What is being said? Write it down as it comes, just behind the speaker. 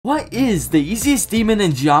What is the easiest demon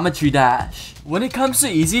in Geometry Dash? When it comes to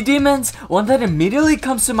easy demons, one that immediately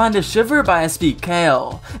comes to mind is Shiver by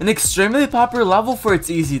SBKale, an extremely popular level for its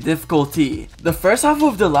easy difficulty. The first half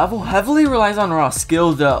of the level heavily relies on raw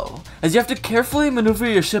skill though, as you have to carefully maneuver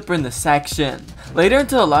your shipper in the section. Later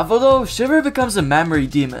into the level though, Shiver becomes a memory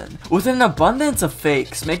demon, with an abundance of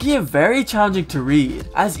fakes, making it very challenging to read.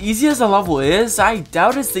 As easy as the level is, I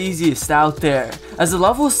doubt it's the easiest out there, as the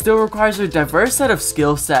level still requires a diverse set of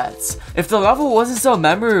skill sets. If the level wasn't so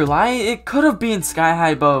memory reliant, it could have been Sky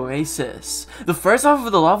High by Oasis. The first half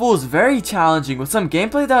of the level is very challenging, with some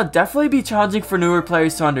gameplay that would definitely be challenging for newer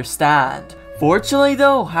players to understand. Fortunately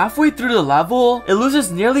though, halfway through the level, it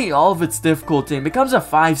loses nearly all of its difficulty and becomes a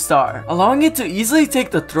 5-star, allowing it to easily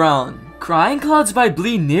take the throne. Crying Clouds by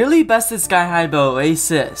Blee nearly bested Sky High by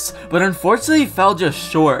Oasis, but unfortunately fell just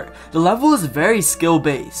short. The level is very skill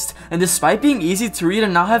based, and despite being easy to read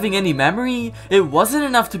and not having any memory, it wasn't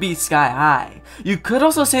enough to beat Sky High. You could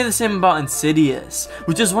also say the same about Insidious,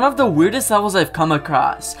 which is one of the weirdest levels I've come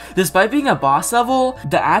across. Despite being a boss level,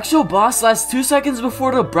 the actual boss lasts 2 seconds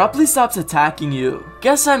before it abruptly stops attacking you.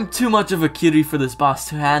 Guess I'm too much of a cutie for this boss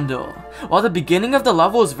to handle. While the beginning of the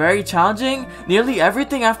level is very challenging, nearly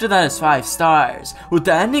everything after that is 5 stars, with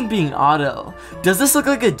the ending being auto. Does this look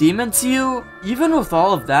like a demon to you? Even with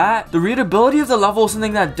all of that, the readability of the level is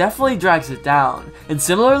something that definitely drags it down, and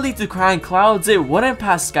similarly to Crying Clouds, it wouldn't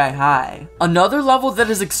pass Sky High. Another level that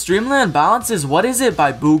is extremely unbalanced is What Is It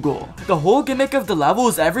by Boogle. The whole gimmick of the level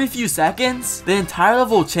is every few seconds, the entire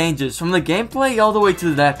level changes, from the gameplay all the way to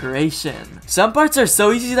the decoration. Some parts are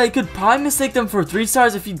so easy that you could probably mistake them for 3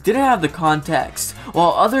 stars if you didn't have the context,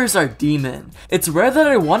 while others are demon. It's rare that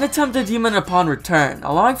I won't attempt a demon upon return,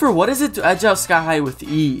 allowing for What Is It to edge out Sky High with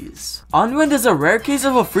ease. Unwind is a rare case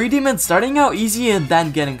of a free demon starting out easy and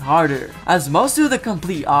then getting harder, as most do the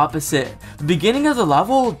complete opposite. The beginning of the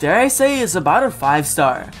level, dare I say, is about a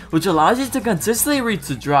 5-star, which allows you to consistently reach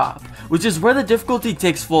the drop, which is where the difficulty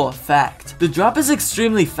takes full effect. The drop is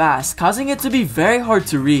extremely fast, causing it to be very hard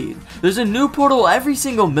to read. There's a new portal every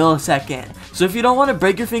single millisecond, so if you don't want to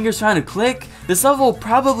break your fingers trying to click, this level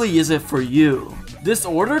probably isn't for you.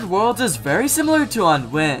 Disordered Worlds is very similar to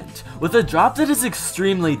Unwind, with a drop that is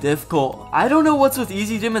extremely difficult. I don't know what's with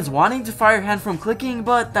easy demons wanting to fire your hand from clicking,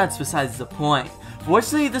 but that's besides the point.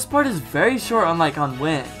 Fortunately, this part is very short unlike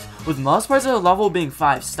Unwind, with most parts of the level being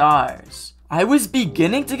 5 stars. I was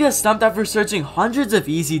beginning to get stumped after searching hundreds of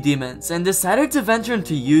easy demons and decided to venture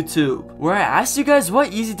into YouTube, where I asked you guys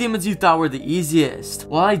what easy demons you thought were the easiest.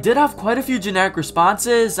 While I did have quite a few generic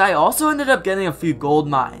responses, I also ended up getting a few gold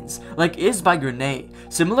mines, like Is by Grenade.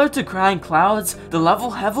 Similar to Crying Clouds, the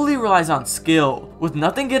level heavily relies on skill, with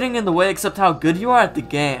nothing getting in the way except how good you are at the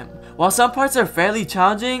game. While some parts are fairly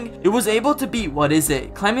challenging, it was able to beat What Is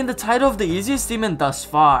It, claiming the title of the easiest demon thus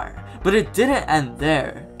far. But it didn't end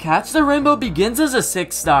there. Catch the Rainbow begins as a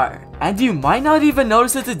 6-star, and you might not even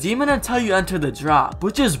notice it's a demon until you enter the drop,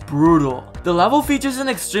 which is brutal. The level features an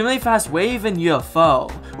extremely fast wave and UFO,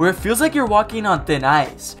 where it feels like you're walking on thin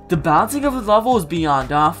ice. The balancing of the level is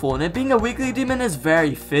beyond awful, and it being a weekly demon is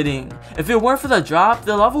very fitting. If it weren't for the drop,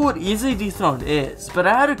 the level would easily dethrone Is, but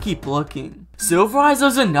I had to keep looking. Silver Eyes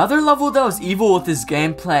was another level that was evil with its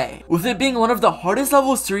gameplay, with it being one of the hardest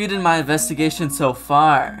levels to read in my investigation so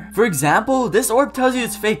far. For example, this orb tells you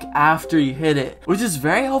it's fake after you hit it, which is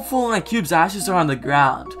very helpful when a cube's ashes are on the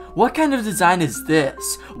ground. What kind of design is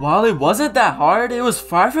this? While it wasn't that hard, it was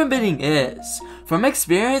far from beating Is. From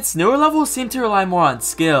experience, newer levels seem to rely more on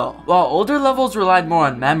skill, while older levels relied more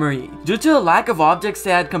on memory, due to the lack of objects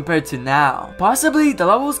they had compared to now. Possibly, the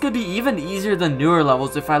levels could be even easier than newer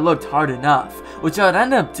levels if I looked hard enough, which I would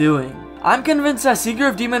end up doing. I'm convinced that Seeker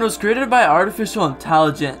of Demon was created by artificial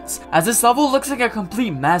intelligence, as this level looks like a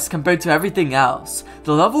complete mess compared to everything else.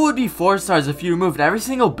 The level would be 4 stars if you removed every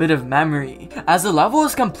single bit of memory, as the level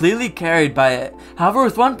is completely carried by it. However,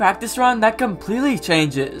 with one practice run, that completely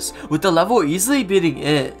changes, with the level easily beating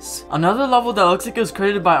Is. Another level that looks like it was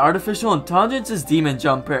created by artificial intelligence is Demon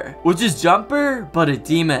Jumper, which is Jumper, but a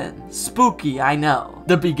demon. Spooky, I know.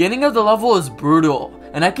 The beginning of the level is brutal,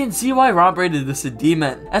 and I can see why Rob rated this a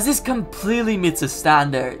demon, as this completely meets the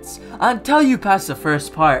standards, until you pass the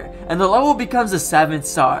first part, and the level becomes a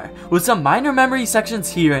 7-star, with some minor memory sections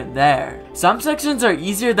here and there. Some sections are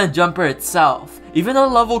easier than Jumper itself, even though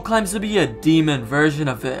the level claims to be a demon version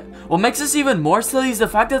of it. What makes this even more silly is the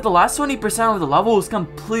fact that the last 20% of the level is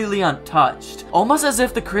completely untouched, almost as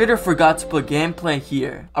if the creator forgot to put gameplay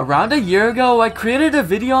here. Around a year ago, I created a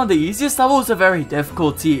video on the easiest levels of every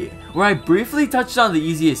difficulty, where I briefly touched on the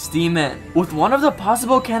easiest demon, with one of the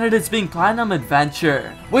possible candidates being Platinum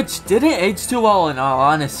Adventure, which didn't age too well in all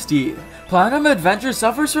honesty. Platinum Adventure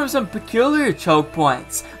suffers from some peculiar choke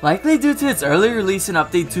points, likely due to its early release in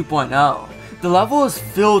Update 2.0. The level is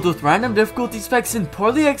filled with random difficulty specs and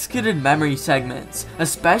poorly executed memory segments,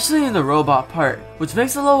 especially in the robot part, which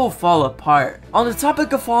makes the level fall apart. On the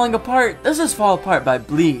topic of falling apart, this is Fall Apart by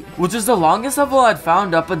Bleed, which is the longest level I'd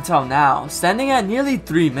found up until now, standing at nearly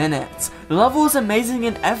 3 minutes. The level is amazing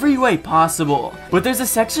in every way possible, but there's a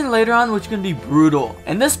section later on which can be brutal.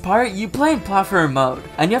 In this part, you play in platform mode,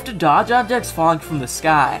 and you have to dodge objects falling from the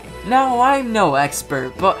sky. Now, I'm no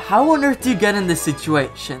expert, but how on earth do you get in this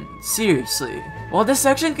situation? Seriously. While this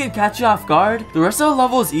section can catch you off guard, the rest of the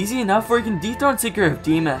level is easy enough where you can dethrone Seeker of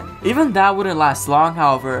Demon. Even that wouldn't last long,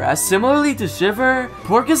 however, as similarly to Shiver,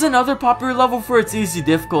 Pork is another popular level for its easy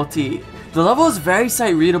difficulty. The level is very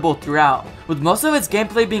sight readable throughout, with most of its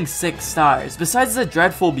gameplay being 6 stars, besides the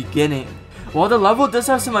dreadful beginning. While the level does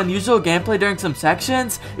have some unusual gameplay during some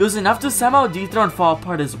sections, it was enough to somehow dethrone Fall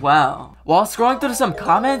Apart as well. While scrolling through some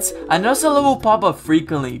comments, I noticed a level pop up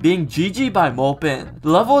frequently, being GG by Molpin. The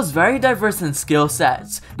level is very diverse in skill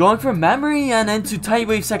sets, going from memory and into tight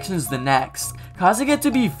wave sections the next, causing it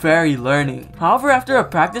to be very learning. However, after a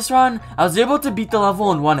practice run, I was able to beat the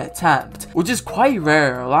level in one attempt, which is quite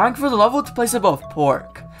rare, allowing for the level to place above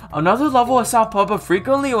Pork. Another level I saw pop up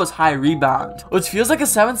frequently was High Rebound, which feels like a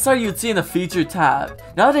 7-star you'd see in the feature tab,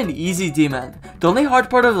 not an easy demon. The only hard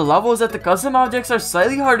part of the level is that the custom objects are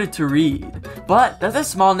slightly harder to read, but that's a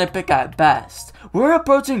small nitpick at best. We're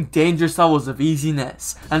approaching dangerous levels of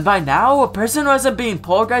easiness, and by now, a person who hasn't been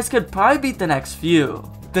polarized could probably beat the next few.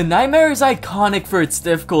 The Nightmare is iconic for its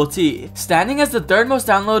difficulty, standing as the 3rd most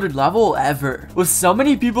downloaded level ever. With so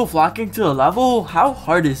many people flocking to the level, how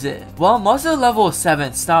hard is it? Well, most of the level is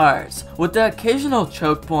 7 stars, with the occasional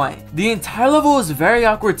choke point. The entire level is very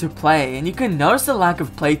awkward to play, and you can notice the lack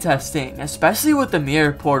of playtesting, especially with the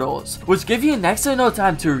mirror portals, which give you next to no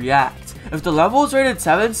time to react. If the level is rated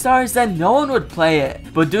 7 stars, then no one would play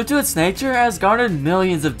it, but due to its nature, it has garnered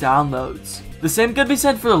millions of downloads. The same could be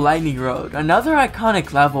said for the Lightning Road, another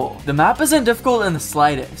iconic level. The map isn't difficult in the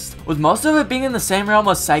slightest, with most of it being in the same realm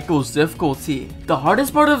as Cycle's difficulty. The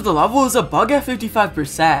hardest part of the level is a bug at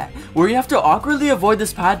 55%, where you have to awkwardly avoid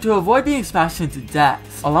this pad to avoid being smashed into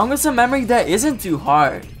death, along with some memory that isn't too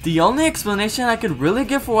hard. The only explanation I could really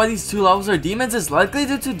give for why these 2 levels are demons is likely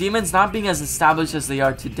due to demons not being as established as they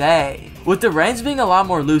are today, with the range being a lot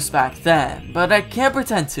more loose back then, but I can't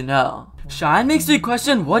pretend to know. Shine makes me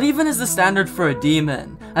question what even is the standard for a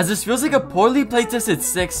demon, as this feels like a poorly playtested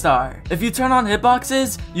 6-star. If you turn on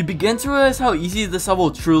hitboxes, you begin to realize how easy this level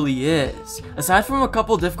truly is. Aside from a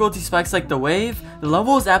couple difficulty spikes like the wave, the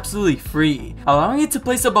level is absolutely free, allowing it to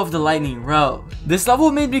place above the Lightning Road. This level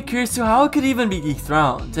made me curious to how it could even be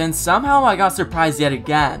dethroned, and somehow I got surprised yet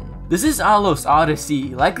again. This is Alos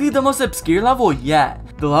Odyssey, likely the most obscure level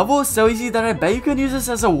yet. The level is so easy that I bet you can use this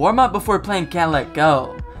as a warm-up before playing Can't Let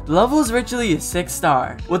Go. The level is virtually a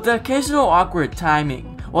 6-star, with the occasional awkward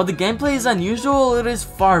timing. While the gameplay is unusual, it is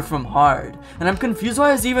far from hard, and I'm confused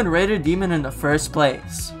why it's even rated demon in the first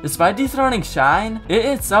place. Despite dethroning Shine, it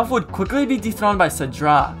itself would quickly be dethroned by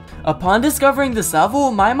Sadrop. Upon discovering this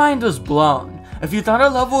level, my mind was blown. If you thought a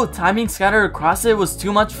level with timing scattered across it was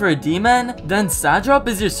too much for a demon, then Sadrop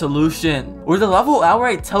is your solution, where the level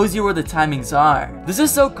outright tells you where the timings are. This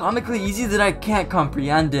is so comically easy that I can't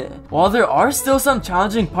comprehend it. While there are still some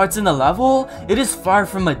challenging parts in the level, it is far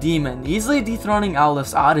from a demon, easily dethroning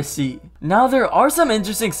Alos Odyssey. Now there are some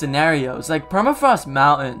interesting scenarios, like Permafrost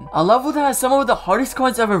Mountain, a level that has some of the hardest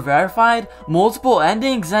coins ever verified, multiple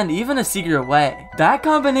endings, and even a secret way. That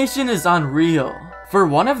combination is unreal. For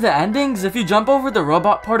one of the endings, if you jump over the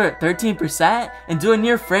robot part at 13% and do a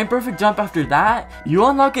near frame perfect jump after that, you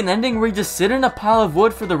unlock an ending where you just sit in a pile of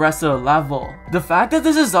wood for the rest of the level. The fact that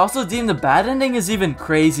this is also deemed a bad ending is even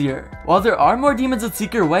crazier. While there are more demons with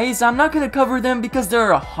secret ways, I'm not going to cover them because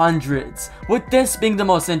there are hundreds, with this being the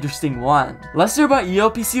most interesting one. Lester by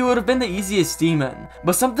EOPC would have been the easiest demon,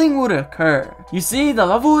 but something would occur. You see, the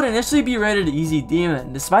level would initially be rated easy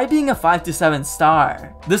demon, despite being a 5 to 7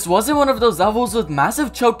 star. This wasn't one of those levels with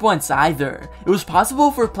massive choke points either. It was possible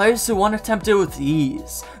for players to want to attempt it with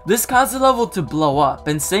ease. This caused the level to blow up,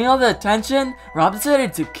 and seeing all the attention, Rob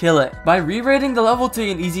decided to kill it by re-rating the level to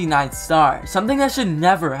an easy 9 star, something that should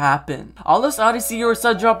never happen. Alos Odyssey or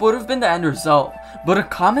Sadrop would have been the end result, but a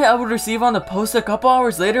comment I would receive on the post a couple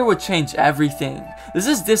hours later would change everything. This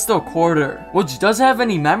is Distal Quarter, which doesn't have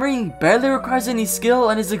any memory, barely requires any skill,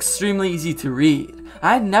 and is extremely easy to read.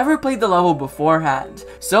 I had never played the level beforehand,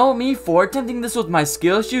 so me attempting this with my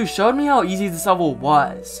skill shoe showed me how easy this level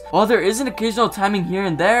was. While there is an occasional timing here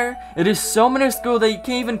and there, it is so minuscule that you can't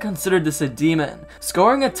even consider this a demon,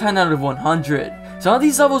 scoring a 10 out of 100. Some of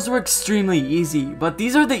these levels were extremely easy, but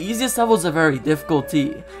these are the easiest levels of every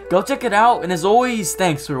difficulty. Go check it out, and as always,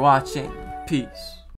 thanks for watching. Peace.